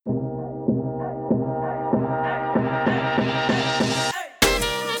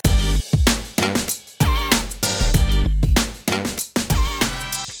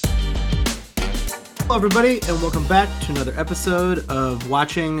Hello, everybody, and welcome back to another episode of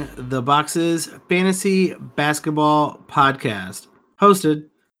Watching the Boxes Fantasy Basketball Podcast, hosted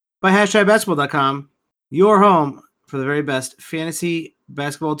by #basketball.com, your home for the very best fantasy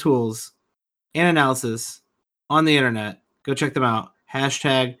basketball tools and analysis on the internet. Go check them out,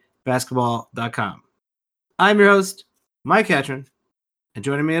 #basketball.com. I'm your host, Mike Catron, and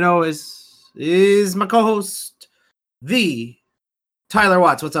joining me as always is my co-host, the Tyler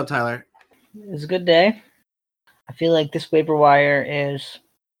Watts. What's up, Tyler? It's a good day. I feel like this waiver wire is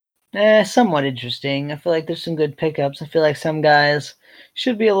somewhat interesting. I feel like there's some good pickups. I feel like some guys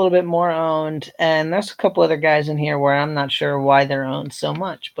should be a little bit more owned, and there's a couple other guys in here where I'm not sure why they're owned so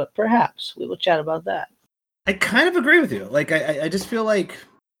much, but perhaps we will chat about that. I kind of agree with you. Like, I just feel like,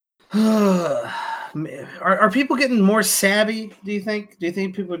 are people getting more savvy? Do you think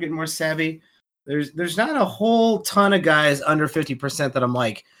people are getting more savvy? There's not a whole ton of guys under 50% that I'm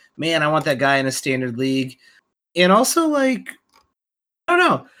like, man, I want that guy in a standard league. And also, like, I don't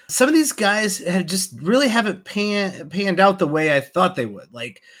know, some of these guys have just really haven't panned out the way I thought they would.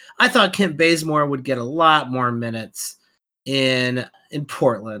 Like, I thought Kent Bazemore would get a lot more minutes in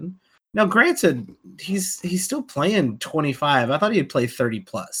Portland. Now, granted, he's still playing 25. I thought he'd play 30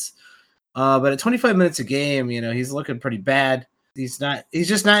 plus. But at 25 minutes a game, he's looking pretty bad. He's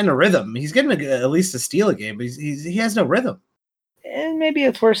just not in a rhythm. He's getting at least a steal a game, but he has no rhythm. And maybe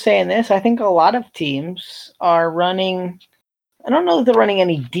it's worth saying this. I think a lot of teams are running, I don't know if they're running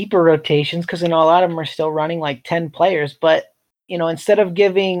any deeper rotations, because a lot of them are still running like 10 players, but instead of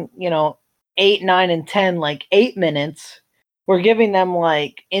giving 8, 9, and 10 like 8 minutes, we're giving them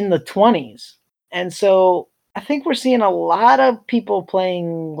like in the 20s. And so I think we're seeing a lot of people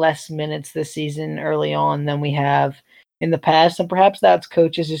playing less minutes this season early on than we have in the past. And perhaps that's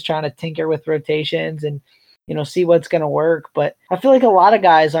coaches just trying to tinker with rotations and see what's going to work. But I feel like a lot of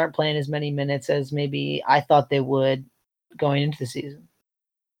guys aren't playing as many minutes as maybe I thought they would going into the season.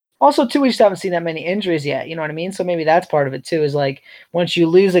 Also, too, we just haven't seen that many injuries yet. You know what I mean? So maybe that's part of it too, is like once you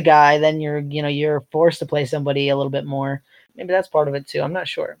lose a guy, then you're forced to play somebody a little bit more. Maybe that's part of it too. I'm not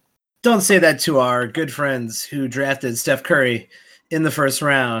sure. Don't say that to our good friends who drafted Steph Curry in the first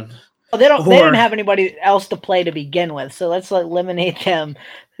round. Well, they didn't have anybody else to play to begin with, so let's eliminate them,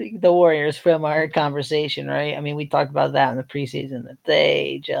 the Warriors, from our conversation, right? I mean, we talked about that in the preseason, that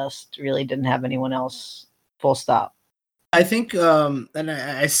they just really didn't have anyone else, full stop. I think, and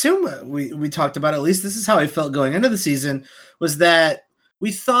I assume we talked about, at least this is how I felt going into the season, was that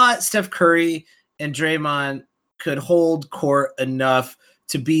we thought Steph Curry and Draymond could hold court enough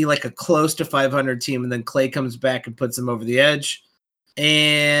to be like a close to 500 team, and then Clay comes back and puts them over the edge.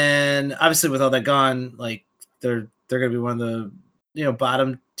 And obviously, with all that gone, like they're going to be one of the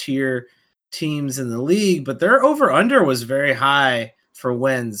bottom tier teams in the league. But their over under was very high for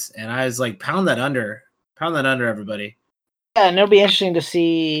wins, and I was like, pound that under, everybody. Yeah, and it'll be interesting to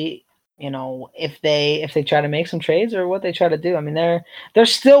see, if they try to make some trades or what they try to do. I mean, they're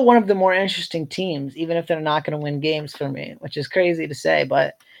still one of the more interesting teams, even if they're not going to win games for me, which is crazy to say.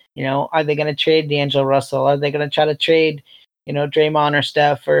 But are they going to trade D'Angelo Russell? Are they going to try to trade Draymond or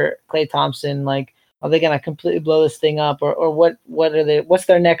Steph or Klay Thompson? Like, are they going to completely blow this thing up, or what's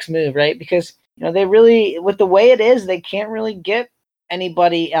their next move, right? Because, they really, with the way it is, they can't really get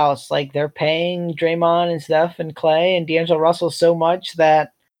anybody else. Like, they're paying Draymond and Steph and Klay and D'Angelo Russell so much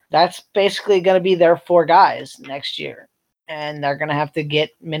that that's basically going to be their 4 guys next year. And they're going to have to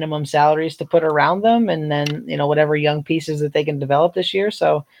get minimum salaries to put around them. And then, whatever young pieces that they can develop this year.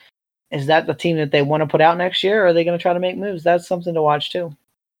 So, is that the team that they want to put out next year, or are they going to try to make moves? That's something to watch too.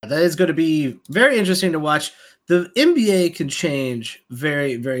 That is going to be very interesting to watch. The NBA can change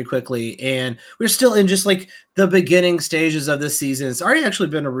very, very quickly, and we're still in just like the beginning stages of this season. It's already actually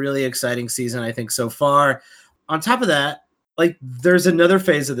been a really exciting season, I think, so far. On top of that, like there's another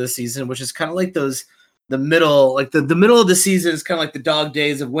phase of this season, which is kind of like the middle of the season is kind of like the dog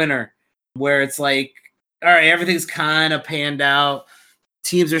days of winter, where it's like, all right, everything's kind of panned out.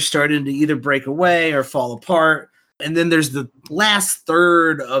 Teams are starting to either break away or fall apart. And then there's the last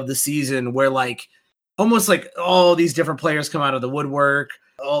third of the season where like almost like all these different players come out of the woodwork,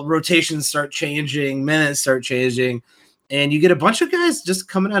 all rotations start changing, minutes start changing, and you get a bunch of guys just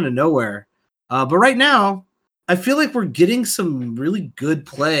coming out of nowhere. But right now, I feel like we're getting some really good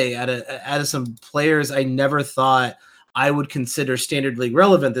play out of some players I never thought I would consider standard league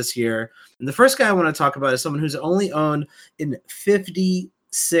relevant this year. And the first guy I want to talk about is someone who's only owned in 56%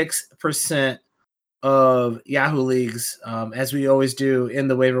 of Yahoo leagues, as we always do in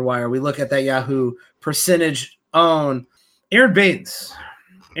the waiver wire. We look at that Yahoo percentage own. Aaron Baines.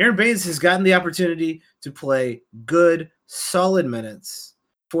 Aaron Baines has gotten the opportunity to play good, solid minutes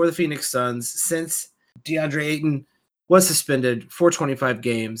for the Phoenix Suns since DeAndre Ayton was suspended for 25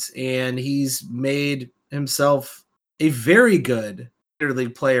 games, and he's made himself a very good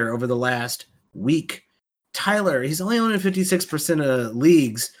league player over the last week. Tyler, he's only owned in 56% of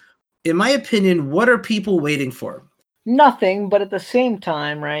leagues. In my opinion, what are people waiting for? Nothing, but at the same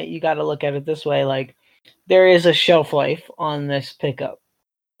time, right, you got to look at it this way. Like, there is a shelf life on this pickup.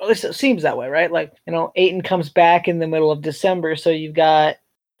 At least it seems that way, right? Like, Ayton comes back in the middle of December, so you've got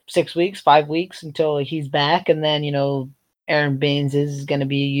 6 weeks, 5 weeks until he's back, and then, Aaron Baines is going to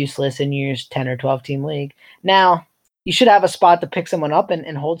be useless in your 10 or 12 team league. Now, you should have a spot to pick someone up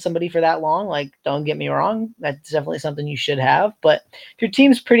and hold somebody for that long. Like, don't get me wrong. That's definitely something you should have. But if your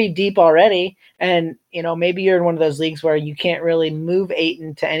team's pretty deep already, and, maybe you're in one of those leagues where you can't really move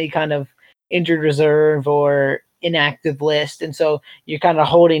Ayton to any kind of injured reserve or inactive list, and so you're kind of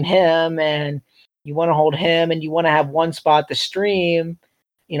holding him, and you want to hold him, and you want to have one spot to stream.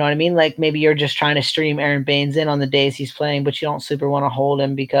 You know what I mean? Like, maybe you're just trying to stream Aaron Baines in on the days he's playing, but you don't super want to hold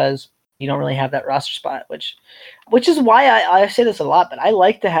him because you don't really have that roster spot, which is why I say this a lot, but I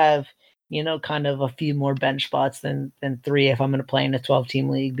like to have, kind of a few more bench spots than 3 if I'm going to play in a 12-team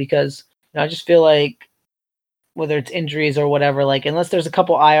league, because I just feel like whether it's injuries or whatever, like, unless there's a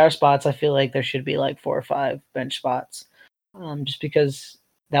couple IR spots, I feel like there should be like 4 or 5 bench spots, just because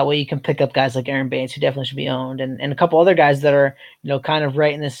that way you can pick up guys like Aaron Baines, who definitely should be owned, and a couple other guys that are, kind of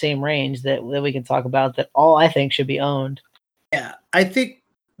right in the same range that we can talk about that all I think should be owned. Yeah, I think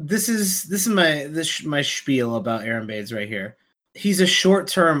this is my spiel about Aaron Baines right here. He's a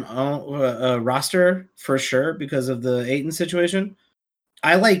short-term roster for sure because of the Ayton situation.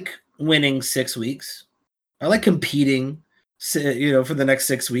 I like winning 6 weeks. I like competing, for the next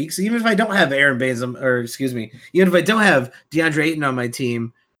 6 weeks. Even if I don't have Aaron Baines, even if I don't have DeAndre Ayton on my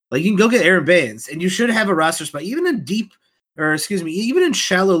team, like, you can go get Aaron Baines, and you should have a roster spot, even in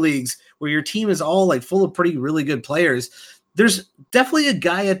shallow leagues where your team is all like full of really good players. There's definitely a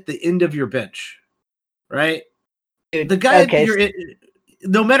guy at the end of your bench, right? The guy,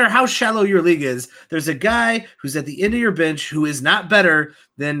 no matter how shallow your league is, there's a guy who's at the end of your bench who is not better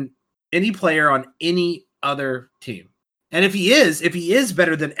than any player on any other team. And if he is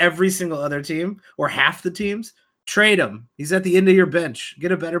better than every single other team or half the teams, trade him. He's at the end of your bench.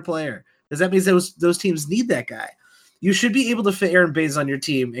 Get a better player, because that means those teams need that guy. You should be able to fit Aaron Baines on your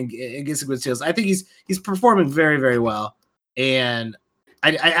team and get some good steals. I think he's performing very, very well. And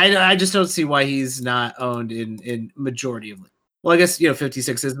I just don't see why he's not owned in majority of leagues. Well, I guess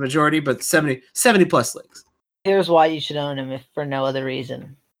 56 is the majority, but 70 plus leagues. Here's why you should own him, if for no other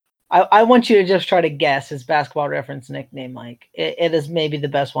reason. I want you to just try to guess his Basketball Reference nickname, Mike. It is maybe the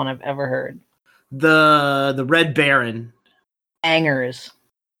best one I've ever heard. The Red Baron. Bangers.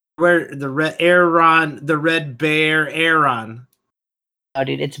 Where the Red Bear Aaron. Oh,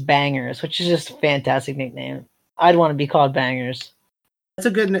 dude, it's Bangers, which is just a fantastic nickname. I'd want to be called Bangers. That's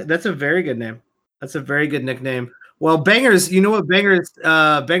a very good name. That's a very good nickname. Well, Bangers, you know what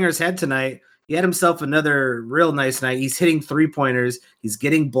Bangers had tonight? He had himself another real nice night. He's hitting 3-pointers. He's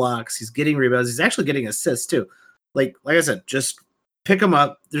getting blocks. He's getting rebounds. He's actually getting assists too. Like I said, just pick him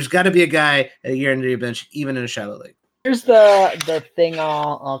up. There's got to be a guy at your end of your bench, even in a shallow league. Here's the thing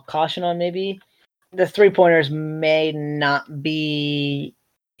I'll caution on maybe. The 3-pointers may not be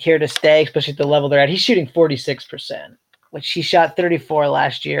here to stay, especially at the level they're at. He's shooting 46%, which he shot 34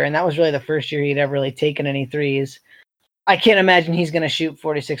 last year, and that was really the first year he'd ever really taken any threes. I can't imagine he's going to shoot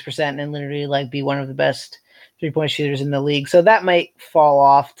 46% and literally like be one of the best 3-point shooters in the league. So that might fall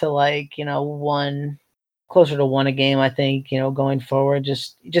off to closer to 1 a game, I think, going forward.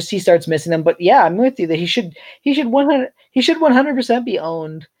 Just he starts missing them. But yeah, I'm with you that he should 100% be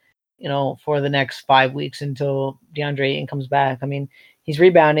owned, for the next 5 weeks until DeAndre Ayton comes back. I mean, he's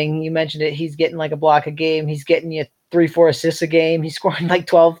rebounding. You mentioned it. He's getting like a block a game. He's getting you 3-4 assists a game. He's scoring like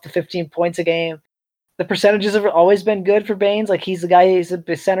 12 to 15 points a game. The percentages have always been good for Baines. Like, he's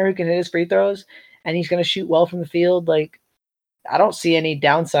the center who can hit his free throws, and he's going to shoot well from the field. Like, I don't see any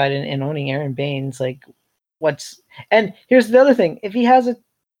downside in owning Aaron Baines. Like, and here's the other thing. If he has a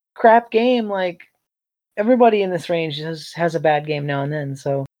crap game, like, everybody in this range has a bad game now and then.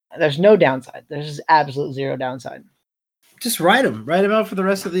 So there's no downside. There's absolute zero downside. Just write him out for the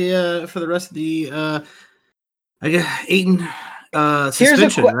rest of the I guess Ayton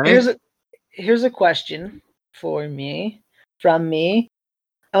suspension, right? Here's a question from me,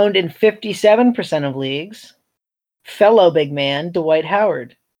 owned in 57% of leagues. Fellow big man, Dwight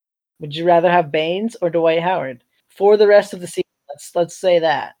Howard. Would you rather have Baines or Dwight Howard for the rest of the season? Let's say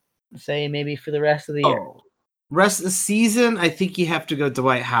that. Say maybe for the rest of the year. Rest of the season, I think you have to go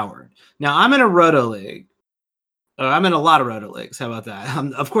Dwight Howard. Now, I'm in a Roto league, I'm in a lot of roto leagues. How about that?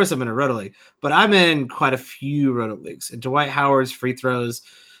 Of course, I'm in a roto league, but I'm in quite a few roto leagues. And Dwight Howard's free throws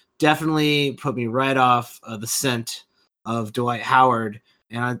definitely put me right off the scent of Dwight Howard.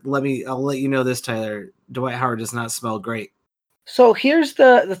 And I'll let you know this, Tyler. Dwight Howard does not smell great. So here's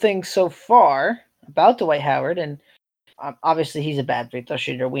the thing so far about Dwight Howard, and obviously he's a bad free throw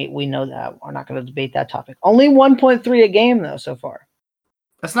shooter. We know that. We're not going to debate that topic. Only 1.3 a game though so far.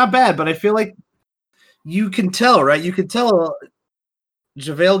 That's not bad, but I feel like you can tell, right? You can tell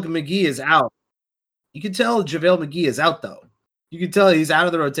JaVale McGee is out. You can tell JaVale McGee is out, though. You can tell he's out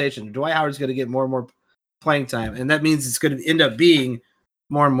of the rotation. Dwight Howard's going to get more and more playing time, and that means it's going to end up being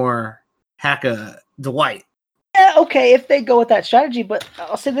more and more Hacka Dwight. Yeah, okay, if they go with that strategy, but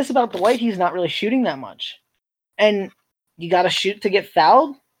I'll say this about Dwight, he's not really shooting that much. And you got to shoot to get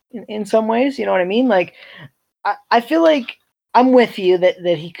fouled in some ways, you know what I mean? Like, I feel like I'm with you that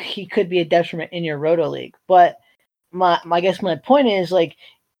he could be a detriment in your roto league, but my point is, like,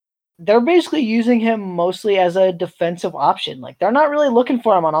 they're basically using him mostly as a defensive option. Like, they're not really looking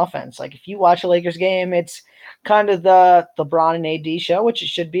for him on offense. Like, if you watch a Lakers game, it's kind of the LeBron and AD show, which it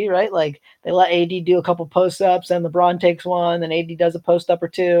should be, right? Like, they let AD do a couple post-ups, and LeBron takes one, then AD does a post-up or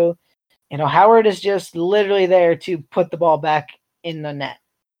two. You know, Howard is just literally there to put the ball back in the net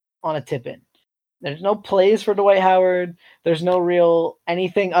on a tip-in. There's no plays for Dwight Howard. There's no real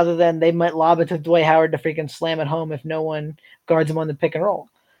anything other than they might lob it to Dwight Howard to freaking slam it home if no one guards him on the pick and roll.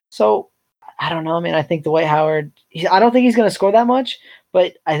 So, I don't know. I mean, I think Dwight Howard, I don't think he's going to score that much,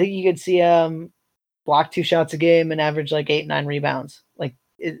 but I think you could see block 2 shots a game and average like 8-9 rebounds. Like,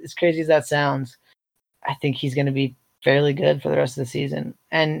 as crazy as that sounds, I think he's going to be fairly good for the rest of the season.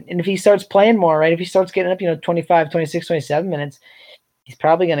 And if he starts playing more, right, if he starts getting up, 25, 26, 27 minutes, he's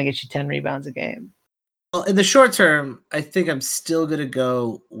probably going to get you 10 rebounds a game. Well, in the short term, I think I'm still going to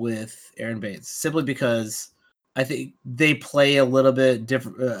go with Aaron Baines simply because I think they play a little bit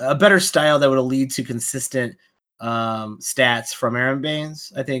different, a better style that would lead to consistent stats from Aaron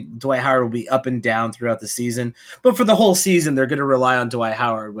Baines. I think Dwight Howard will be up and down throughout the season, but for the whole season, they're going to rely on Dwight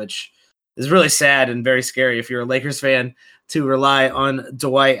Howard, which is really sad and very scary if you're a Lakers fan to rely on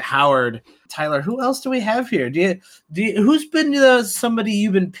Dwight Howard. Tyler, who else do we have here? Who's been somebody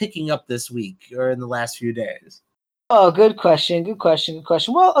you've been picking up this week or in the last few days? Oh, good question.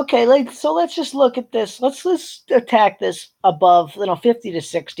 Well, okay, so let's just look at this. Let's attack this above 50 to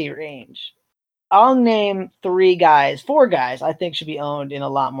 60 range. I'll name 4 guys I think should be owned in a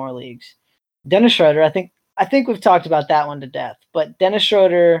lot more leagues. Dennis Schroeder, I think we've talked about that one to death, but Dennis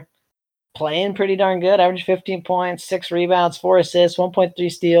Schroeder playing pretty darn good, average 15 points, 6 rebounds, 4 assists, 1.3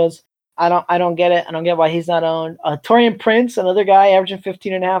 steals. I don't get it. I don't get why he's not owned. Taurean Prince, another guy averaging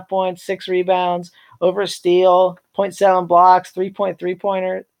 15.5 points, 6 rebounds, over a steal, 0.7 blocks,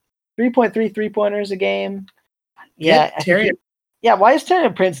 3.3 3-pointers a game. Yeah, why is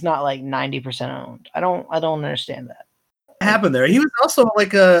Taurean Prince not like 90% owned? I don't understand that. What happened there? He was also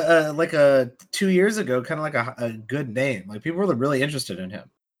like a 2 years ago, kind of like a good name. Like, people were really interested in him.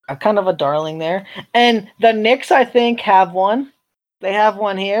 I'm kind of a darling there. And the Knicks, I think, have one. They have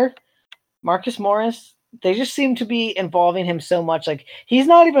one here. Marcus Morris, they just seem to be involving him so much. Like, he's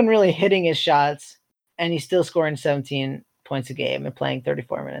not even really hitting his shots, and he's still scoring 17 points a game and playing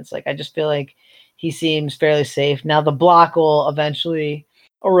 34 minutes. Like, I just feel like he seems fairly safe. Now, the block will eventually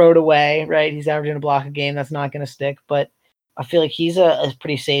erode away, right? He's averaging a block a game. That's not going to stick. But I feel like he's a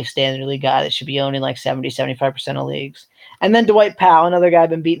pretty safe standard league guy that should be owned in like 70-75% of leagues. And then Dwight Powell, another guy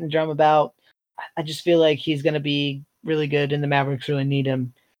I've been beating the drum about. I just feel like he's going to be really good, and the Mavericks really need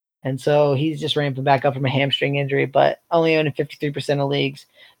him. And so he's just ramping back up from a hamstring injury, but only owned in 53% of leagues.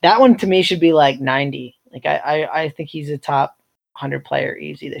 That one to me should be like 90. Like, I think he's a top 100 player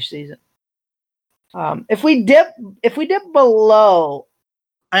easy this season. If we dip below,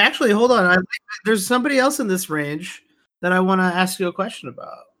 I actually hold on. There's somebody else in this range that I want to ask you a question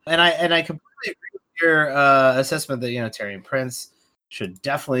about, and I completely agree with your assessment that Taurean Prince should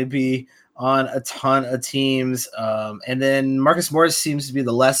definitely be on a ton of teams, and then Marcus Morris seems to be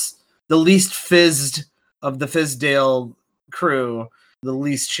the least fizzed of the Fizdale crew, the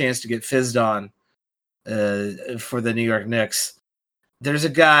least chance to get fizzed on for the New York Knicks. There's a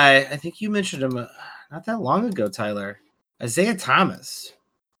guy, I think you mentioned him not that long ago, Tyler, Isaiah Thomas.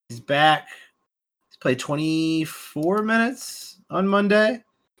 He's back. He's played 24 minutes on Monday.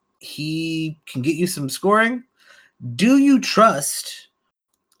 He can get you some scoring. Do you trust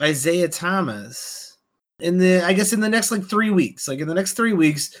Isaiah Thomas in the next like 3 weeks? Like, in the next 3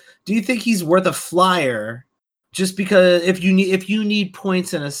 weeks, do you think he's worth a flyer just because if you need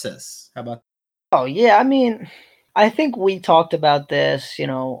points and assists? How about that? Oh yeah, I mean, I think we talked about this,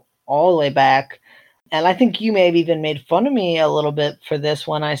 all the way back And I think you may have even made fun of me a little bit for this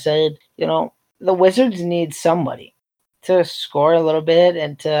when I said, the Wizards need somebody to score a little bit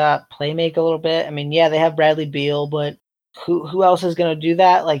and to play make a little bit. I mean, yeah, they have Bradley Beal, but who else is going to do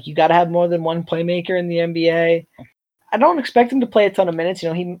that? Like, you got to have more than one playmaker in the NBA. I don't expect him to play a ton of minutes.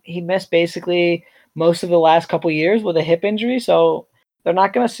 He missed basically most of the last couple years with a hip injury, so they're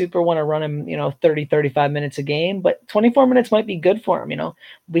not going to super want to run him, 30, 35 minutes a game, but 24 minutes might be good for him.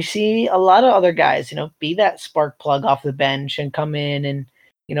 We see a lot of other guys, be that spark plug off the bench and come in and,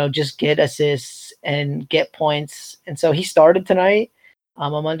 just get assists and get points. And so he started tonight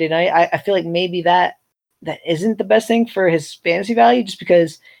on Monday night. I feel like maybe that isn't the best thing for his fantasy value just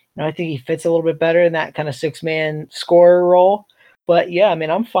because, I think he fits a little bit better in that kind of 6-man scorer role. But yeah, I mean,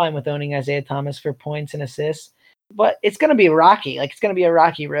 I'm fine with owning Isaiah Thomas for points and assists. But it's going to be rocky. Like, it's going to be a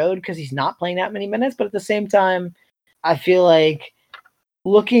rocky road because he's not playing that many minutes. But at the same time, I feel like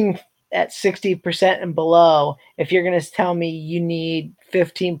looking at 60% and below, if you're going to tell me you need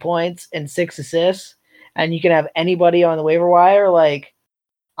 15 points and 6 assists and you can have anybody on the waiver wire, like,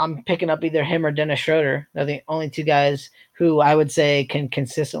 I'm picking up either him or Dennis Schroeder. They're the only two guys who I would say can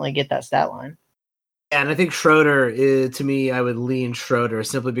consistently get that stat line. Yeah, and I think Schroeder, to me, I would lean Schroeder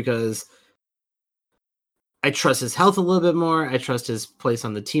simply because I trust his health a little bit more. I trust his place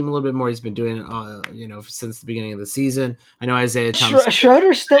on the team a little bit more. He's been doing it, since the beginning of the season. I know Isaiah Thomas.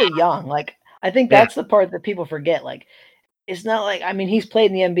 Schroeder's still young. Like, I think that's the part that people forget. Like, it's not like, I mean, he's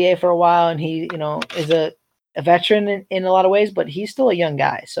played in the NBA for a while and he, is a veteran in a lot of ways, but he's still a young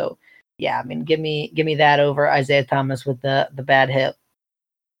guy. So yeah, I mean, give me that over Isaiah Thomas with the bad hip.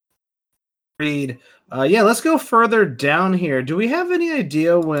 Agreed. Let's go further down here. Do we have any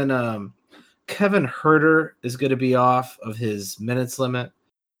idea when Kevin Huerter is going to be off of his minutes limit?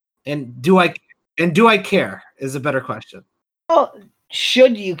 And do I care is a better question. Well,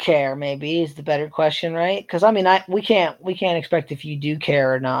 should you care? Maybe is the better question, right? Because I mean, we can't expect if you do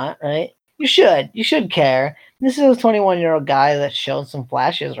care or not, right? You should care. This is a 21-year-old guy that showed some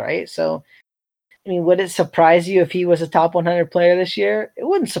flashes, right? So, I mean, would it surprise you if he was a top 100 player this year? It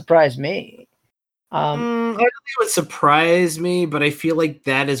wouldn't surprise me. I don't think it would surprise me, but I feel like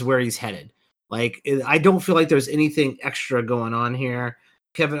that is where he's headed. Like, I don't feel like there's anything extra going on here.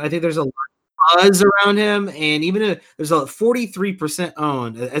 Kevin, I think there's a lot of buzz around him, and even if there's a 43%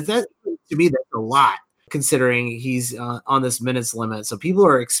 owned, that to me, that's a lot considering he's on this minutes limit. So people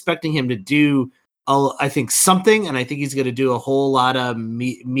are expecting him to do, I think, something, and I think he's going to do a whole lot of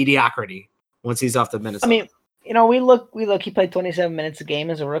mediocrity once he's off the minutes. I mean, we look. He played 27 minutes a game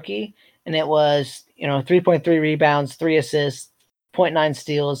as a rookie, and it was 3.3 rebounds, 3 assists, 0.9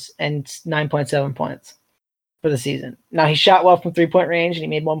 steals, and 9.7 points for the season. Now, he shot well from 3-point range, and he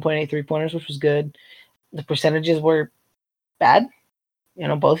made 1.8 3-pointers, which was good. The percentages were bad.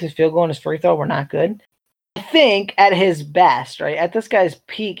 Both his field goal and his free throw were not good. I think at his best, right, at this guy's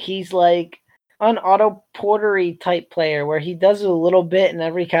peak, he's like an Otto Porter-y type player where he does a little bit in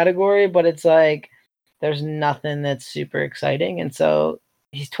every category, but it's like there's nothing that's super exciting. And so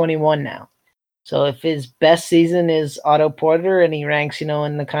he's 21 now. So if his best season is Otto Porter and he ranks,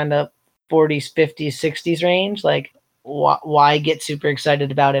 in the kind of 40s, 50s, 60s range, like why get super excited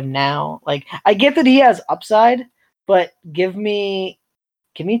about him now? Like, I get that he has upside, but give me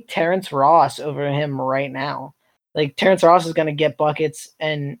Terrence Ross over him right now. Like, Terrence Ross is going to get buckets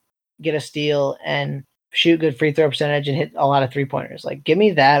and get a steal and shoot good free throw percentage and hit a lot of 3-pointers. Like, give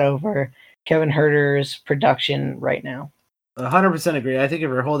me that over Kevin Huerter's production right now. 100% agree. I think if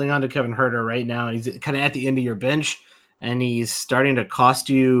you're holding on to Kevin Huerter right now, he's kind of at the end of your bench and he's starting to cost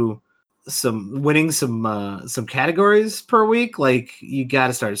you some categories per week. Like, you got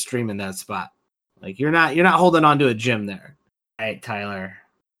to start streaming that spot. Like, you're not holding on to a gym there. All right, Tyler,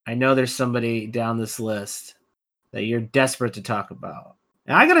 I know there's somebody down this list that you're desperate to talk about.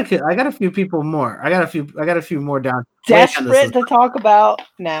 And I got a few people more. I got a few more down. Desperate to talk about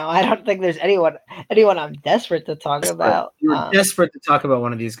now. I don't think there's anyone I'm desperate to talk about. You're desperate to talk about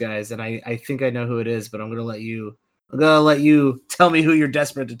one of these guys, and I think I know who it is, but I'm gonna let you tell me who you're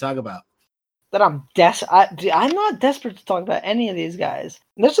desperate to talk about. That I'm not desperate to talk about any of these guys.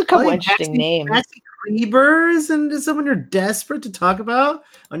 There's a couple interesting names. Maxi Kleber and someone you're desperate to talk about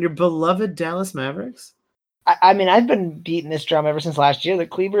on your beloved Dallas Mavericks. I mean, I've been beating this drum ever since last year. That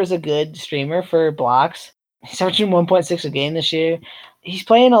Kleber is a good streamer for blocks. He's averaging 1.6 a game this year. He's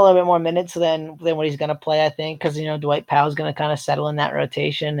playing a little bit more minutes than what he's going to play, I think, because, Dwight Powell's going to kind of settle in that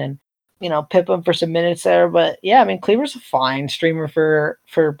rotation and, pip him for some minutes there. But, yeah, I mean, Kleber's a fine streamer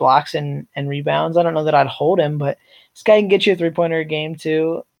for blocks and rebounds. I don't know that I'd hold him, but this guy can get you a 3-pointer a game,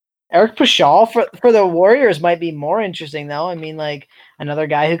 too. Eric Paschall for the Warriors might be more interesting, though. I mean, like, another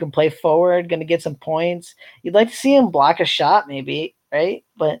guy who can play forward, going to get some points. You'd like to see him block a shot, maybe, right?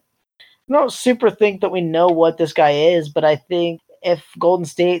 But I don't super think that we know what this guy is, but I think if Golden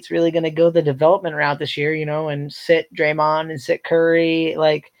State's really going to go the development route this year, and sit Draymond and sit Curry,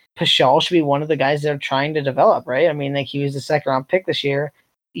 like, Paschall should be one of the guys that are trying to develop, right? I mean, like, he was the second-round pick this year.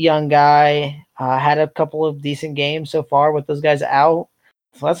 Young guy, had a couple of decent games so far with those guys out.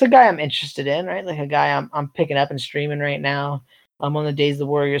 So that's a guy I'm interested in, right? Like a guy I'm picking up and streaming right now. On the days the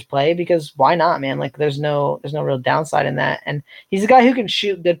Warriors play, because why not, man? Like there's no real downside in that. And he's a guy who can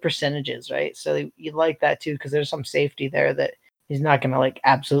shoot good percentages, right? So you like that too, because there's some safety there that he's not gonna like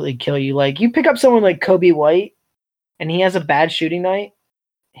absolutely kill you. Like you pick up someone like Kobe White and he has a bad shooting night,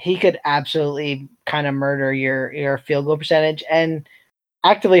 he could absolutely kind of murder your field goal percentage and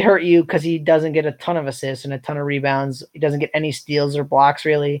actively hurt you because he doesn't get a ton of assists and a ton of rebounds. He doesn't get any steals or blocks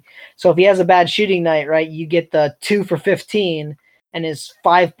really. So if he has a bad shooting night, right, you get the 2 for 15 and his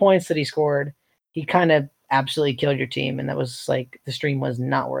 5 points that he scored, he kind of absolutely killed your team. And that was like, the stream was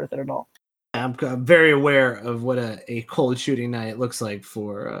not worth it at all. I'm very aware of what a cold shooting night looks like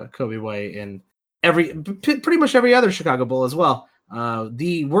for Kobe White and pretty much every other Chicago Bull as well.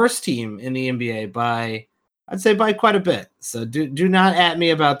 The worst team in the NBA I'd say by quite a bit. So do not at me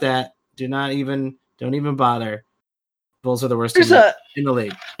about that. Don't even bother. Bulls are the worst team in the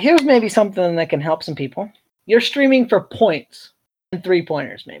league. Here's maybe something that can help some people. You're streaming for points and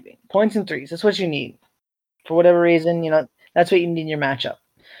 3-pointers, maybe. Points and threes. That's what you need. For whatever reason, that's what you need in your matchup.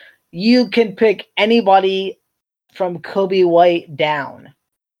 You can pick anybody from Kobe White down.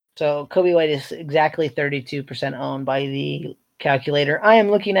 So Kobe White is exactly 32% owned by the calculator I am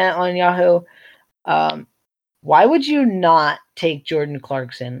looking at on Yahoo. Why would you not take Jordan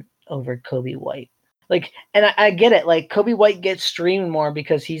Clarkson over Kobe White? Like, and I get it. Like, Kobe White gets streamed more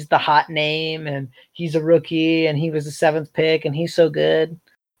because he's the hot name and he's a rookie and he was the 7th pick and he's so good.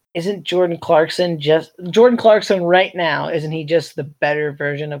 Isn't Jordan Clarkson right now? Isn't he just the better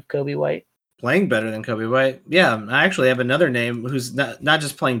version of Kobe White? Playing better than Kobe White. Yeah, I actually have another name who's not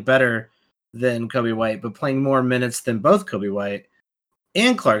just playing better than Kobe White, but playing more minutes than both Kobe White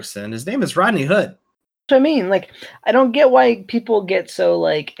and Clarkson. His name is Rodney Hood. I mean, like, I don't get why people get so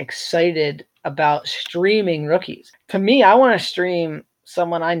like excited about streaming rookies. To me, I want to stream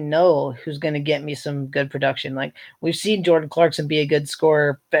someone I know who's going to get me some good production. Like, we've seen Jordan Clarkson be a good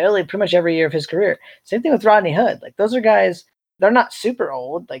scorer pretty much every year of his career. Same thing with Rodney Hood. Like, those are guys, they're not super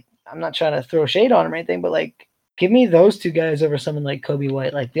old. Like, I'm not trying to throw shade on him or anything, but like, give me those two guys over someone like Kobe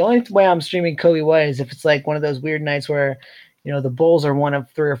White. Like, the only way I'm streaming Kobe White is if it's like one of those weird nights where, the Bulls are one of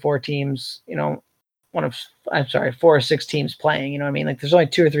 3 or 4 teams, 4 or 6 teams playing, Like, there's only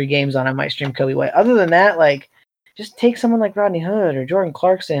 2 or 3 games on, I might stream Kobe White. Other than that, like, just take someone like Rodney Hood or Jordan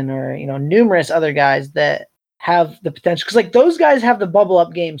Clarkson or, numerous other guys that have the potential. Because, like, those guys have the bubble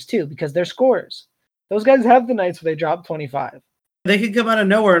up games, too, because they're scorers. Those guys have the nights where they drop 25. They could come out of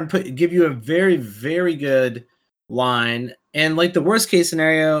nowhere and give you a very, very good line. And, like, the worst case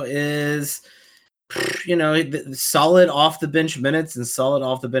scenario is, solid off the bench minutes and solid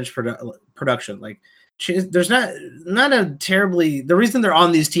off the bench production. Like, there's not a terribly, the reason they're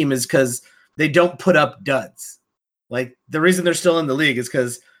on these teams is because they don't put up duds. Like, the reason they're still in the league is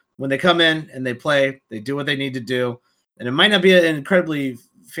because when they come in and they play, they do what they need to do. And it might not be an incredibly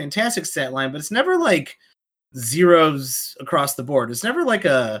fantastic stat line, but it's never like zeros across the board. It's never like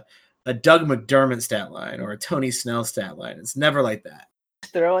a Doug McDermott stat line or a Tony Snell stat line. It's never like that.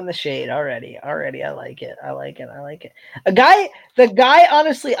 Throwing the shade already. I like it. The guy,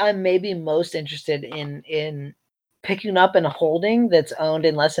 honestly, I'm maybe most interested in picking up and holding that's owned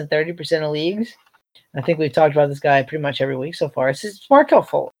in less than 30% of leagues. I think we've talked about this guy pretty much every week so far. It's Markelle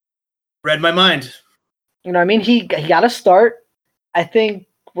Fultz. Read my mind. He got a start. I think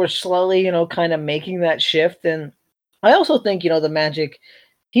we're slowly, kind of making that shift. And I also think, the Magic,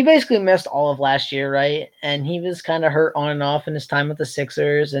 he basically missed all of last year, right? And he was kind of hurt on and off in his time with the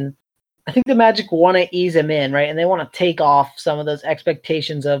Sixers. And I think the Magic want to ease him in, right? And they want to take off some of those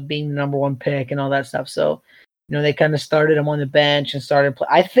expectations of being the number 1 pick and all that stuff. So, they kind of started him on the bench and started play.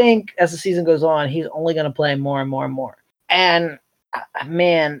 I think as the season goes on, he's only going to play more and more and more. And,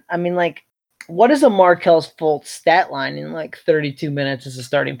 man, I mean, like, what is a Markelle Fultz stat line in, like, 32 minutes as a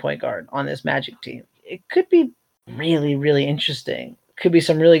starting point guard on this Magic team? It could be really, really interesting. Could be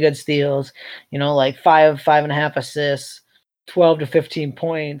some really good steals, like 5.5 assists, 12 to 15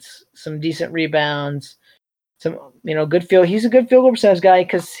 points, some decent rebounds, some, good field. He's a good field goal percentage guy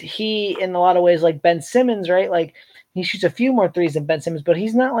because he, in a lot of ways, like Ben Simmons, right? Like, he shoots a few more threes than Ben Simmons, but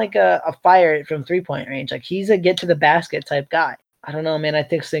he's not like a fire from 3-point range. Like, he's a get to the basket type guy. I don't know, man. I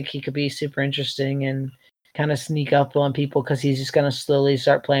think he could be super interesting and kind of sneak up on people because he's just going to slowly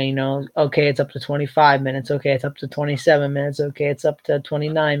start playing, okay, it's up to 25 minutes. Okay, it's up to 27 minutes. Okay, it's up to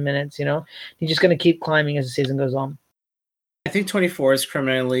 29 minutes, He's just going to keep climbing as the season goes on. I think 24 is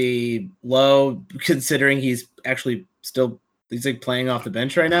criminally low considering he's actually he's like playing off the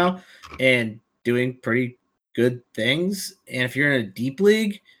bench right now and doing pretty good things. And if you're in a deep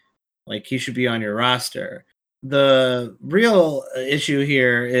league, like he should be on your roster. The real issue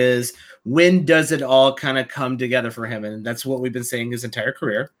here is when does it all kind of come together for him? And that's what we've been saying his entire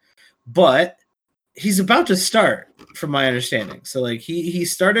career. But he's about to start, from my understanding. So like he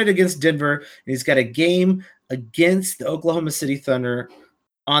started against Denver, and he's got a game against the Oklahoma City Thunder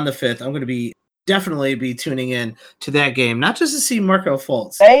on the 5th. I'm going to definitely be tuning in to that game, not just to see Markelle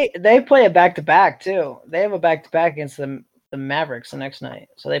Fultz. They play a back-to-back too. They have a back-to-back against the Mavericks the next night.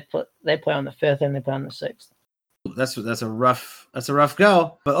 So they play on the 5th and they play on the 6th. That's a rough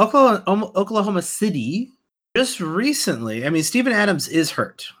go. But Oklahoma City just recently, I mean, Steven Adams is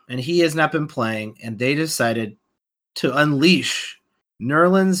hurt and he has not been playing, and they decided to unleash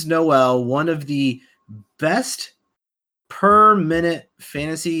Nerlens Noel, one of the best per minute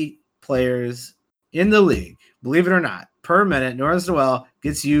fantasy players in the league. Believe it or not, per minute, Nerlens Noel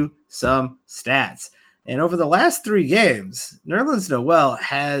gets you some stats. And over the last 3 games, Nerlens Noel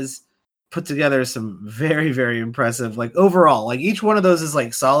has put together some very, very impressive, like overall, like each one of those is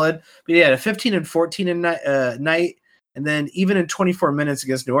like solid. But he had a 15 and 14 night. And then even in 24 minutes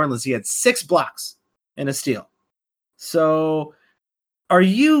against New Orleans, he had 6 blocks and a steal. So are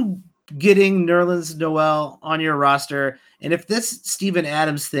you getting Nerlens Noel on your roster? And if this Steven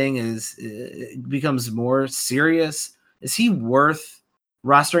Adams thing becomes more serious, is he worth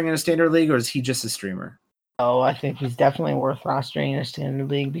rostering in a standard league, or is he just a streamer? Oh, I think he's definitely worth rostering in a standard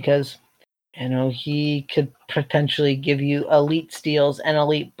league because he could potentially give you elite steals and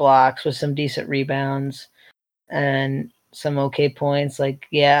elite blocks with some decent rebounds and some okay points. Like,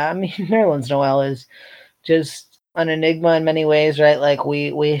 yeah, I mean, Nerlens Noel is just an enigma in many ways, right? Like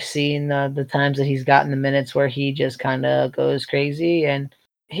we've seen the times that he's gotten the minutes where he just kind of goes crazy, and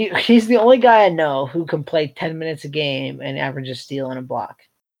he's the only guy I know who can play 10 minutes a game and average a steal and a block.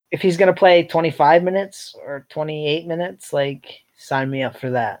 If he's going to play 25 minutes or 28 minutes, like, sign me up for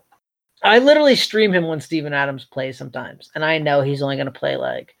that. I literally stream him when Steven Adams plays sometimes, and I know he's only going to play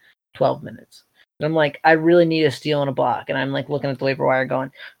like 12 minutes. And I'm like, I really need a steal and a block. And I'm like looking at the waiver wire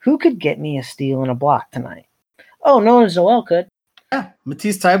going, who could get me a steal and a block tonight? Oh, Nerlens Noel could. Yeah,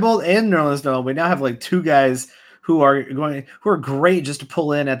 Matisse Thybulle and Nerlens Noel. We now have like 2 guys who are great just to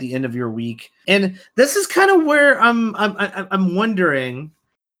pull in at the end of your week. And this is kind of where I'm wondering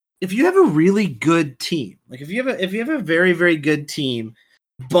if you have a really good team, like if you have a very, very good team,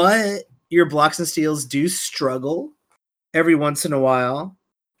 but your blocks and steals do struggle every once in a while,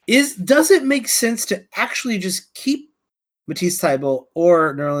 does it make sense to actually just keep Matisse Thybulle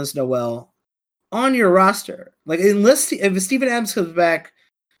or Nerlens Noel on your roster? Like, unless if Steven Adams comes back,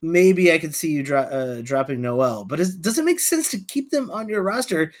 maybe I could see you dropping Noel. But does it make sense to keep them on your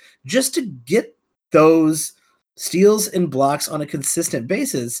roster just to get those steals and blocks on a consistent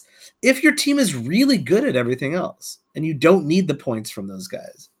basis if your team is really good at everything else and you don't need the points from those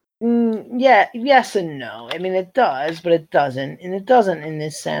guys? Yeah, yes and no. I mean, it does, but it doesn't. And it doesn't in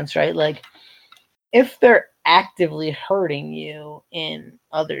this sense, right? Like, if they're actively hurting you in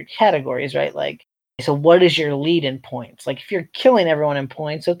other categories, right? Like, so what is your lead in points? Like, if you're killing everyone in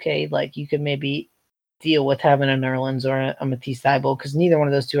points, okay, like, you could maybe deal with having a Nerlens or a Matisse Thybulle because neither one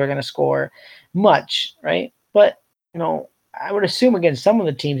of those 2 are going to score much, right? But, I would assume against some of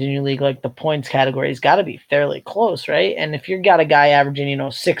the teams in your league, like the points category has got to be fairly close, right? And if you've got a guy averaging,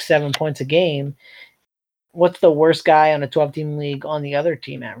 6-7 points a game, what's the worst guy on a 12-team league on the other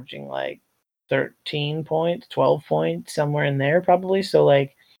team averaging? Like 13 points, 12 points, somewhere in there probably. So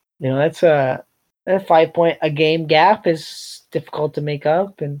like, that's a 5 point a game gap is difficult to make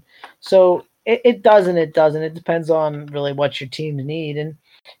up. And so it doesn't. It depends on really what your teams need. And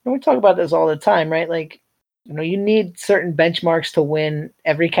we talk about this all the time, right? Like, you need certain benchmarks to win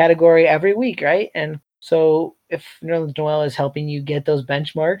every category every week, right? And so if Nerlens Noel is helping you get those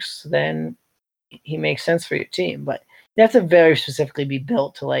benchmarks, then he makes sense for your team. But you have to very specifically be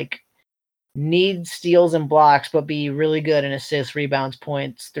built to like need steals and blocks, but be really good in assists, rebounds,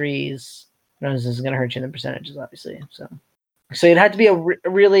 points, threes. Nerlens is going to hurt you in the percentages, obviously. So it'd have to be a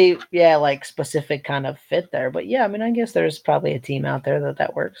really, like specific kind of fit there. But yeah, I mean, I guess there's probably a team out there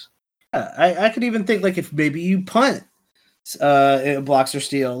that works. I could even think like if maybe you punt blocks or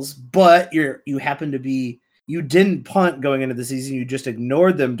steals, but you didn't punt going into the season, you just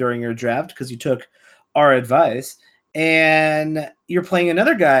ignored them during your draft because you took our advice, and you're playing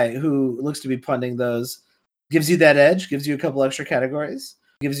another guy who looks to be punting those, gives you that edge, gives you a couple extra categories,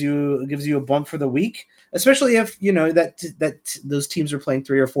 gives you a bump for the week, especially if that those teams are playing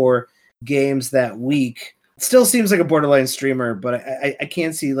 3 or 4 games that week. It still seems like a borderline streamer, but I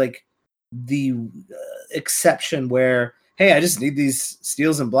can't see like the exception where, hey, I just need these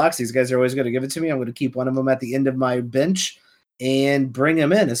steals and blocks. These guys are always going to give it to me. I'm going to keep one of them at the end of my bench and bring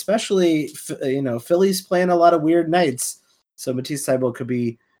him in, especially, Philly's playing a lot of weird nights. So Matisse Thybulle could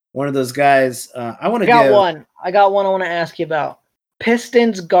be one of those guys. I got one I want to ask you about.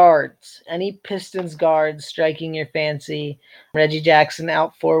 Pistons guards. Any Pistons guards striking your fancy? Reggie Jackson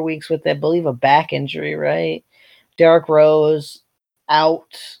out 4 weeks with, I believe, a back injury, right? Derrick Rose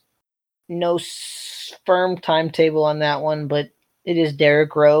out. No firm timetable on that one, but it is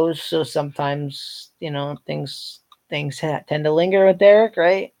Derrick Rose, so sometimes, things tend to linger with Derrick,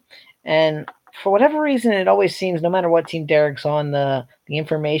 right? And for whatever reason, it always seems, no matter what team Derrick's on, the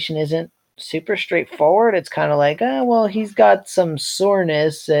information isn't super straightforward. It's kind of like, well, he's got some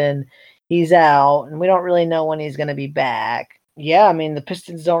soreness and he's out, and we don't really know when he's going to be back. Yeah, I mean, the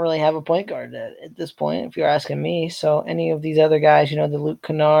Pistons don't really have a point guard at this point, if you're asking me. So any of these other guys, the Luke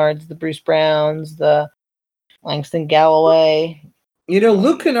Kennards, the Bruce Browns, the Langston Galloway.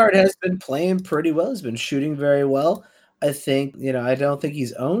 Luke Kennard has been playing pretty well. He's been shooting very well. I think, I don't think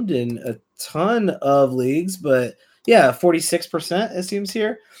he's owned in a ton of leagues, but yeah, 46% it seems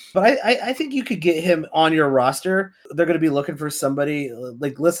here. But I think you could get him on your roster. They're going to be looking for somebody.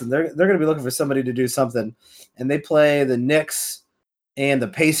 Like, listen, they're going to be looking for somebody to do something. And they play the Knicks and the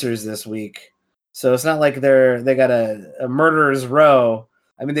Pacers this week. So it's not like they got a murderer's row.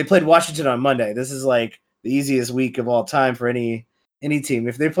 I mean, they played Washington on Monday. This is like the easiest week of all time for any team.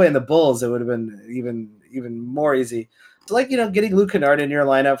 If they play in the Bulls, it would have been even more easy. So, like, getting Luke Kennard in your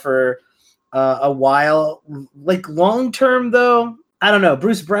lineup for a while, like long term though, I don't know.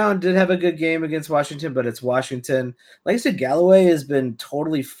 Bruce Brown did have a good game against Washington, but it's Washington. Like I said, Galloway has been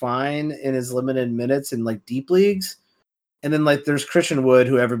totally fine in his limited minutes in like deep leagues. And then like there's Christian Wood,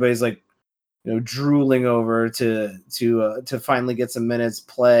 who everybody's like, drooling over to finally get some minutes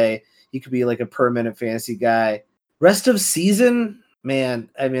play. He could be like a per minute fantasy guy. Rest of season, man.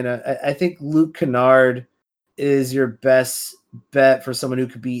 I mean, I think Luke Kennard is your best bet for someone who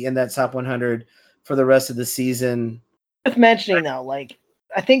could be in that top 100 for the rest of the season. Worth mentioning though, like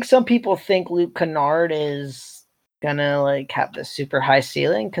I think some people think Luke Kennard is gonna like have this super high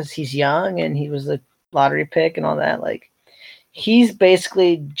ceiling because he's young and he was the lottery pick and all that. Like he's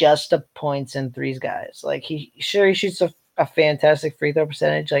basically just a points and threes guys. Like he shoots a fantastic free throw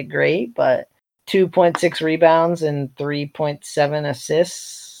percentage, like great, but 2.6 rebounds and 3.7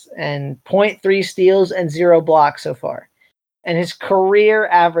 assists and 0.3 steals and 0 blocks so far. And his career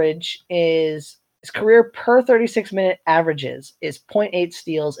per 36-minute averages is 0.8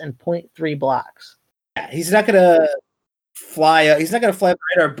 steals and 0.3 blocks. Yeah, he's not gonna fly. He's not gonna fly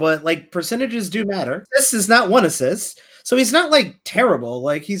radar, but like percentages do matter. This is not 1 assist, so he's not like terrible.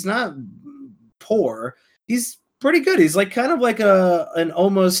 Like he's not poor. He's pretty good. He's like kind of like an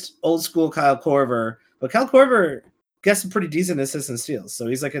almost old school Kyle Korver, but Kyle Korver gets some pretty decent assists and steals. So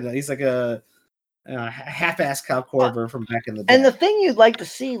he's like a half-assed Kyle Korver from back in the day. And the thing you'd like to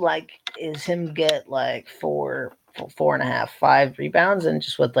see, like, is him get like 4.5, 5 rebounds, and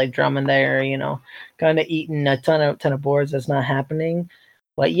just with like Drummond there, kind of eating a ton of boards. That's not happening.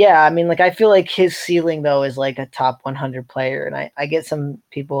 But yeah, I mean, like I feel like his ceiling though is like a top 100 player, and I get some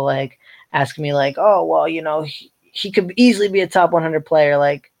people like asking me like, oh well, he could easily be a top 100 player.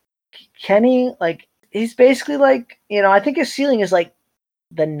 Like, can he? Like, he's basically like, I think his ceiling is like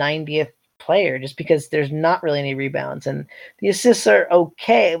the 90th player, just because there's not really any rebounds and the assists are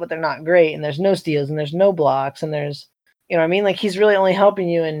okay, but they're not great, and there's no steals and there's no blocks and there's, what I mean? Like he's really only helping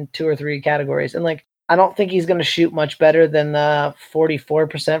you in 2 or 3 categories, and like I don't think he's going to shoot much better than the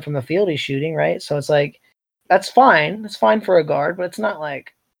 44% from the field he's shooting, right? So it's like that's fine. It's fine for a guard, but it's not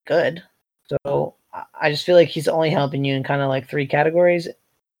like good. So I just feel like he's only helping you in kind of like 3 categories,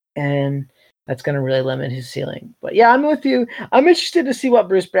 and that's going to really limit his ceiling. But yeah, I'm with you. I'm interested to see what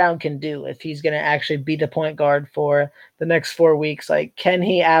Bruce Brown can do if he's going to actually be the point guard for the next 4 weeks. Like, can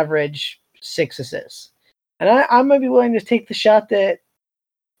he average 6 assists? And I might be willing to take the shot that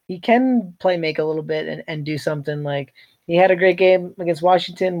he can make a little bit and do something. Like, he had a great game against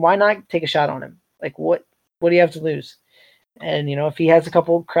Washington. Why not take a shot on him? Like, what do you have to lose? And, if he has a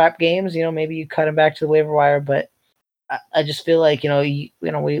couple crap games, maybe you cut him back to the waiver wire. But I just feel like, we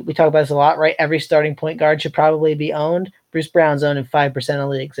talk about this a lot, right? Every starting point guard should probably be owned. Bruce Brown's owned in 5% of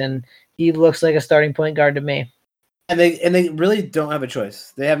leagues, and he looks like a starting point guard to me. And they really don't have a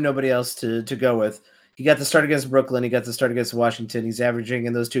choice. They have nobody else to go with. He got the start against Brooklyn. He got the start against Washington. He's averaging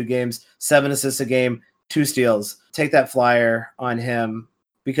in those 2 games 7 assists a game, 2 steals. Take that flyer on him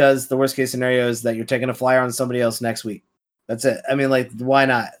because the worst case scenario is that you're taking a flyer on somebody else next week. That's it. I mean, like, why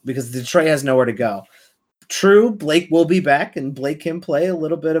not? Because Detroit has nowhere to go. True, Blake will be back, and Blake can play a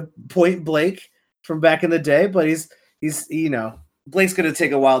little bit of point Blake from back in the day, but he's Blake's going to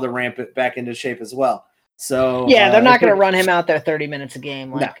take a while to ramp it back into shape as well. So yeah, they're not going to run him out there 30 minutes a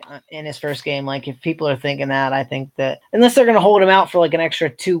game in his first game. Like, if people are thinking that, I think that unless they're going to hold him out for like an extra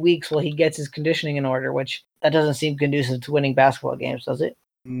 2 weeks while he gets his conditioning in order, which that doesn't seem conducive to winning basketball games, does it?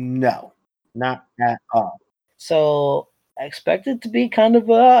 No, not at all. So I expect it to be kind of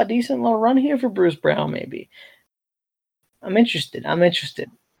a decent little run here for Bruce Brown, maybe. I'm interested.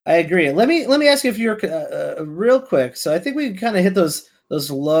 I agree. Let me ask you if you're real quick. So I think we kind of hit those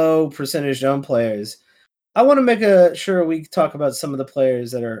low percentage owned players. I want to make sure we talk about some of the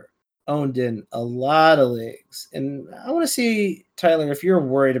players that are owned in a lot of leagues. And I want to see, Tyler, if you're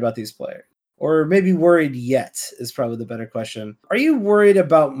worried about these players. Or maybe worried yet is probably the better question. Are you worried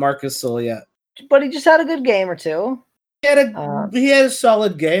about Marc Gasol yet? But he just had a good game or two. He had a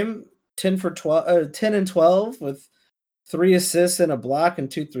solid game, 10 and 12 with 3 assists and a block and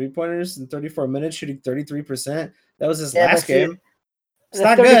 2 3-pointers in 34 minutes, shooting 33%. That was his last game. It's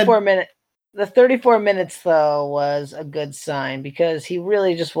not good. The 34 minutes, though, was a good sign because he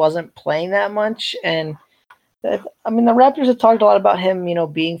really just wasn't playing that much. And the Raptors have talked a lot about him,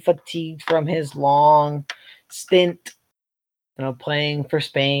 being fatigued from his long stint, playing for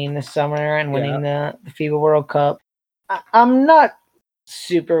Spain this summer and winning the FIBA World Cup. I'm not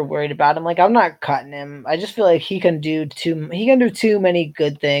super worried about him. Like, I'm not cutting him. I just feel like he can do too many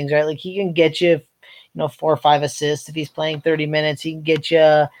good things, right? Like, he can get you, 4 or 5 assists if he's playing 30 minutes. He can get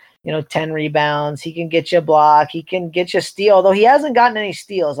you, 10 rebounds. He can get you a block. He can get you a steal, although he hasn't gotten any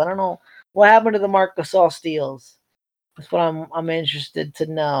steals. I don't know what happened to the Marc Gasol steals. That's what I'm interested to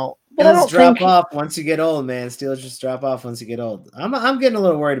know. But Steals drop off once you get old, man. Steals just drop off once you get old. I'm getting a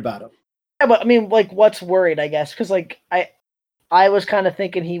little worried about him. Yeah, but I mean, like, what's worried, I guess? Because, like, I was kind of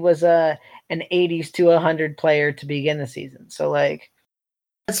thinking he was an 80s to 100 player to begin the season. So, like,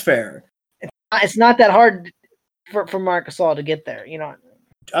 that's fair. It's not that hard for Marc Gasol to get there,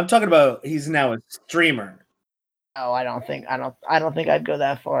 I'm talking about he's now a streamer. Oh, I don't think I'd go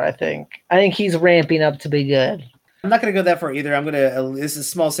that far. I think he's ramping up to be good. I'm not going to go that far either. This is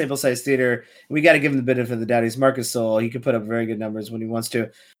small sample size theater. We got to give him the benefit of the doubt. He's Marc Gasol. He can put up very good numbers when he wants to.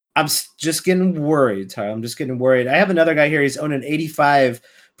 I'm just getting worried, Tyler. I'm just getting worried. I have another guy here. He's owned in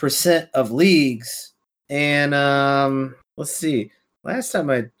 85% of leagues. And let's see. Last time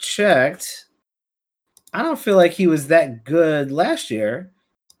I checked, I don't feel like he was that good last year.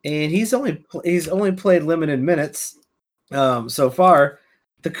 And he's only played limited minutes so far.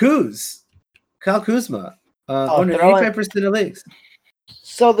 The Kuz, Kyle Kuzma, owned in 85% of leagues.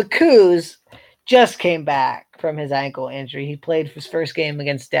 So the Kuz just came back from his ankle injury. He played his first game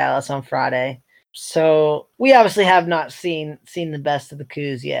against Dallas on Friday. So we obviously have not seen the best of the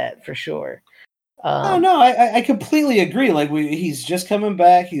Kuz yet, for sure. I completely agree. Like, he's just coming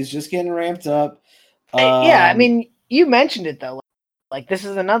back. He's just getting ramped up. Yeah, I mean, you mentioned it, though. Like, this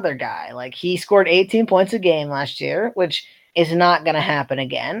is another guy. Like, he scored 18 points a game last year, which is not going to happen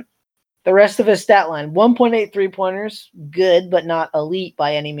again. The rest of his stat line, 1.8 3-pointers, good, but not elite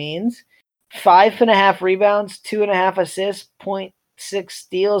by any means. 5.5 rebounds, 2.5 assists, 0.6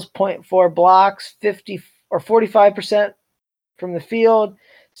 steals, 0.4 blocks, 45% from the field,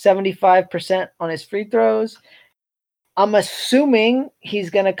 75% on his free throws. I'm assuming he's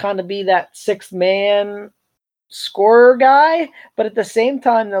going to kind of be that sixth man scorer guy, but at the same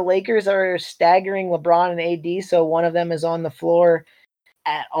time, the Lakers are staggering LeBron and AD, so one of them is on the floor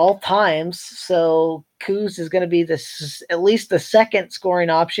at all times. So Kuz is going to be at least the second scoring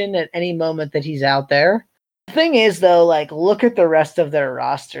option at any moment that he's out there. The thing is, though, like, look at the rest of their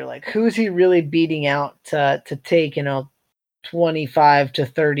roster. Like, who's he really beating out to take, 25 to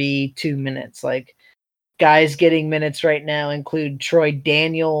 32 minutes? Like, guys getting minutes right now include Troy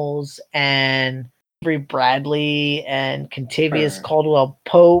Daniels and Avery Bradley and Kentavious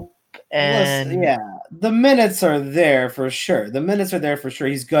Caldwell-Pope. And the minutes are there for sure.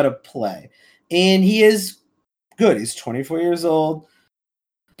 He's got to play. And he is good. He's 24 years old.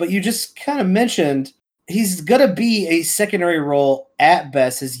 But you just kind of mentioned he's going to be a secondary role at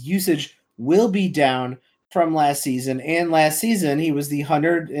best. His usage will be down from last season. And last season, he was the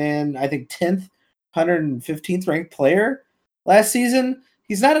 10th, 115th ranked player last season.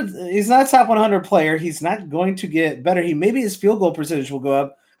 He's not a top 100 player. He's not going to get better. Maybe his field goal percentage will go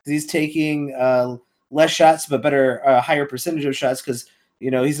up because he's taking less shots, but higher percentage of shots because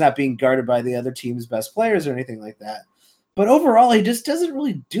He's not being guarded by the other team's best players or anything like that. But overall, he just doesn't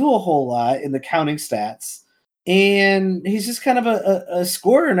really do a whole lot in the counting stats. And he's just kind of a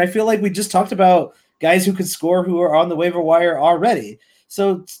scorer. And I feel like we just talked about guys who could score who are on the waiver wire already.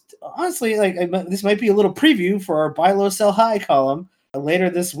 So honestly, this might be a little preview for our buy low, sell high column later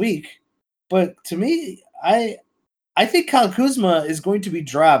this week. But to me, I think Kyle Kuzma is going to be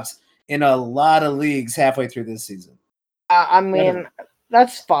dropped in a lot of leagues halfway through this season. I mean,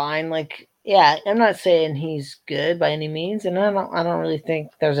 that's fine. I'm not saying he's good by any means, and I don't really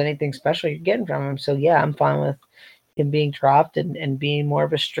think there's anything special you're getting from him. So yeah, I'm fine with him being dropped and being more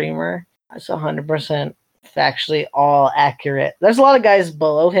of a streamer. That's 100% factually all accurate. There's a lot of guys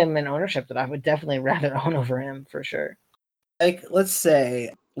below him in ownership that I would definitely rather own over him for sure. Let's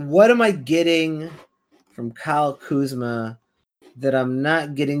say, what am I getting from Kyle Kuzma that I'm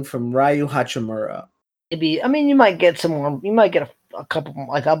not getting from Ryu Hachimura? Maybe, you might get some more. You might get a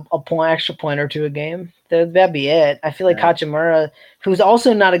couple, extra point or two a game. That'd be it. I feel like Hachimura, who's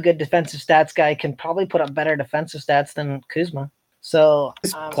also not a good defensive stats guy, can probably put up better defensive stats than Kuzma. So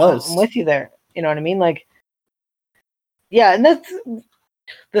close. I'm with you there. You know what I mean? Yeah, and that's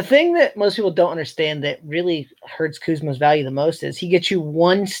the thing that most people don't understand that really hurts Kuzma's value the most is he gets you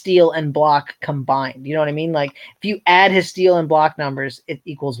 1 steal and block combined. You know what I mean? If you add his steal and block numbers, it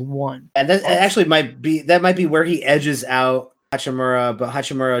equals 1. And that actually might be where he edges out Hachimura, but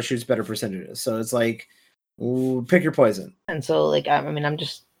Hachimura shoots better percentages. So it's pick your poison. And so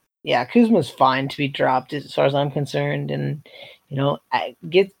Kuzma's fine to be dropped as far as I'm concerned. And,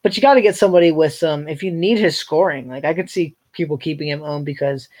 but you got to get somebody with some, if you need his scoring, I could see people keeping him owned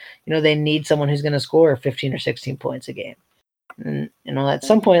because, they need someone who's going to score 15 or 16 points a game. And, at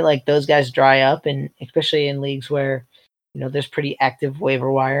some point, those guys dry up, and especially in leagues where, there's pretty active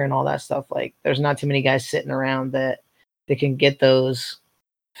waiver wire and all that stuff. There's not too many guys sitting around that they can get those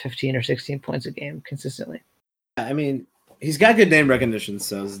 15 or 16 points a game consistently. I mean, he's got good name recognition,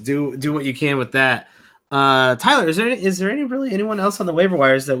 so do what you can with that. Tyler, is there anyone else on the waiver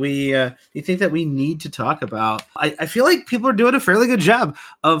wires that you think that we need to talk about? I feel like people are doing a fairly good job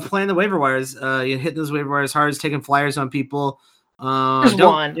of playing the waiver wires, hitting those waiver wires hard, taking flyers on people. Just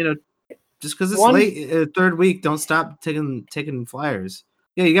because it's late, third week, don't stop taking flyers.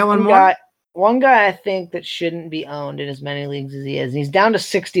 Yeah, you got one more? One guy I think that shouldn't be owned in as many leagues as he is. He's down to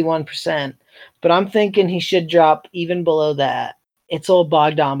 61%, but I'm thinking he should drop even below that. It's old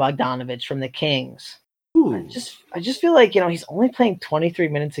Bogdanovich from the Kings. Ooh. I just feel like, he's only playing 23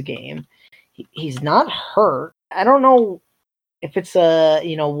 minutes a game. He's not hurt. I don't know if it's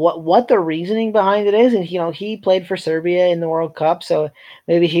what the reasoning behind it is. And, he played for Serbia in the World Cup, so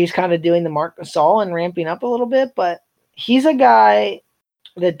maybe he's kind of doing the Marc Gasol and ramping up a little bit, but he's a guy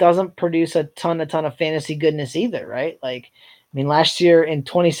that doesn't produce a ton of fantasy goodness either, right? Last year in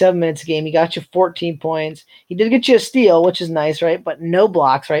 27 minutes a game, he got you 14 points. He did get you a steal, which is nice, right? But no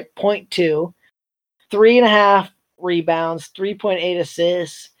blocks, right? 0.2, 3.5 rebounds, 3.8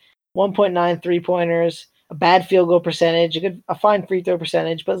 assists, 1.9 3-pointers, a bad field goal percentage, a fine free throw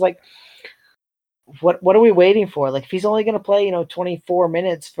percentage. But it's what are we waiting for? If he's only going to play, 24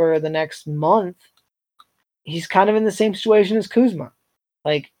 minutes for the next month, he's kind of in the same situation as Kuzma.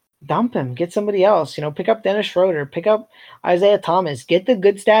 Dump him, get somebody else, pick up Dennis Schroeder, pick up Isaiah Thomas, get the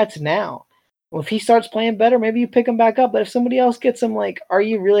good stats now. Well, if he starts playing better, maybe you pick him back up. But if somebody else gets him, are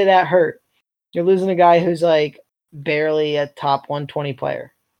you really that hurt? You're losing a guy who's barely a top 120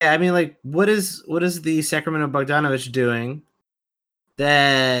 player. Yeah, I mean, what is the Sacramento Bogdanovich doing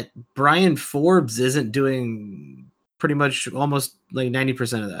that Brian Forbes isn't doing pretty much almost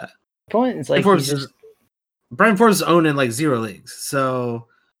 90% of that? Point is Brian Forbes is owned in 0 leagues. So,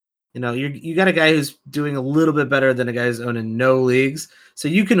 you got a guy who's doing a little bit better than a guy who's owned in no leagues. So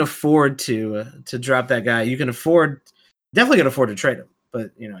you can afford to drop that guy. You can definitely can afford to trade him,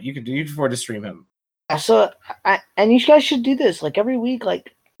 but you can afford to stream him. So, and you guys should do this every week.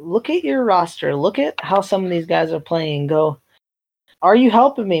 Look at your roster, look at how some of these guys are playing. Go, are you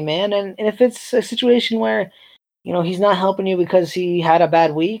helping me, man? And if it's a situation where he's not helping you because he had a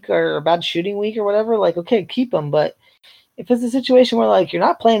bad week or a bad shooting week or whatever, okay, keep him. But if it's a situation where you're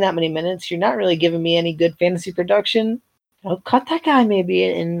not playing that many minutes, you're not really giving me any good fantasy production, cut that guy maybe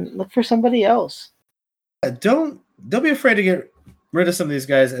and look for somebody else. Don't be afraid to get rid of some of these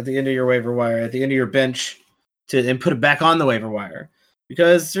guys at the end of your waiver wire, at the end of your bench, and put it back on the waiver wire.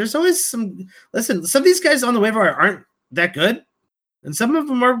 Because there's always some of these guys on the waiver wire aren't that good, and some of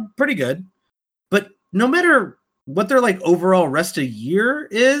them are pretty good. But no matter what their overall rest of year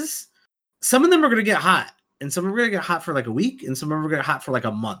is, some of them are going to get hot, and some are going to get hot for a week, and some of them are going to get hot for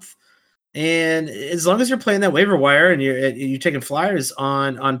a month. And as long as you're playing that waiver wire and you're taking flyers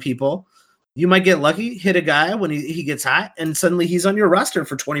on people, you might get lucky, hit a guy when he gets hot, and suddenly he's on your roster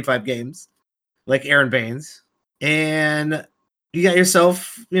for 25 games, like Aaron Baines, and you got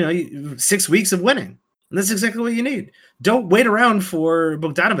yourself 6 weeks of winning. And that's exactly what you need. Don't wait around for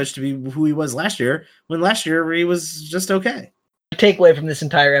Bogdanovich to be who he was last year, when last year he was just okay. The takeaway from this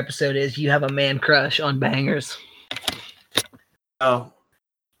entire episode is you have a man crush on Bangers. Oh,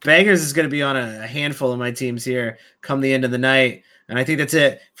 Bangers is going to be on a handful of my teams here come the end of the night. And I think that's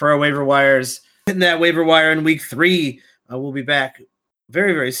it for our waiver wires. Hitting that waiver wire in week 3. We'll be back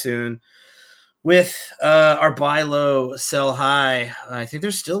very, very soon with our buy low, sell high. I think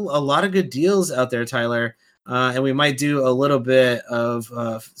there's still a lot of good deals out there, Tyler. And we might do a little bit of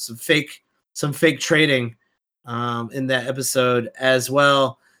some fake trading in that episode as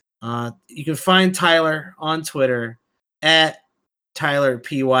well. You can find Tyler on Twitter at Tyler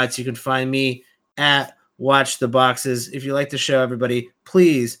P. Watts. You can find me at Watch the Boxes. If you like the show, everybody,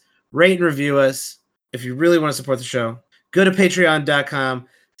 please rate and review us. If you really want to support the show, go to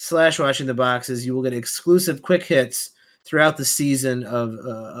patreon.com/watching the boxes. You will get exclusive quick hits throughout the season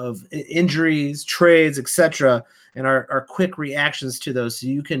of injuries, trades, etc., and our quick reactions to those, so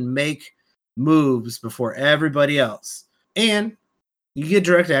you can make moves before everybody else. And you get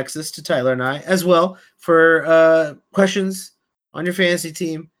direct access to Tyler and I as well for questions on your fantasy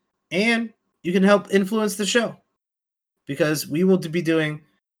team, and you can help influence the show because we will be doing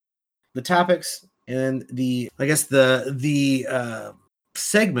the topics and the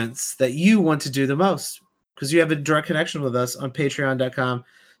segments that you want to do the most, because you have a direct connection with us on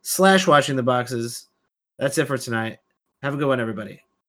patreon.com/watching the boxes. That's it for tonight. Have a good one, everybody.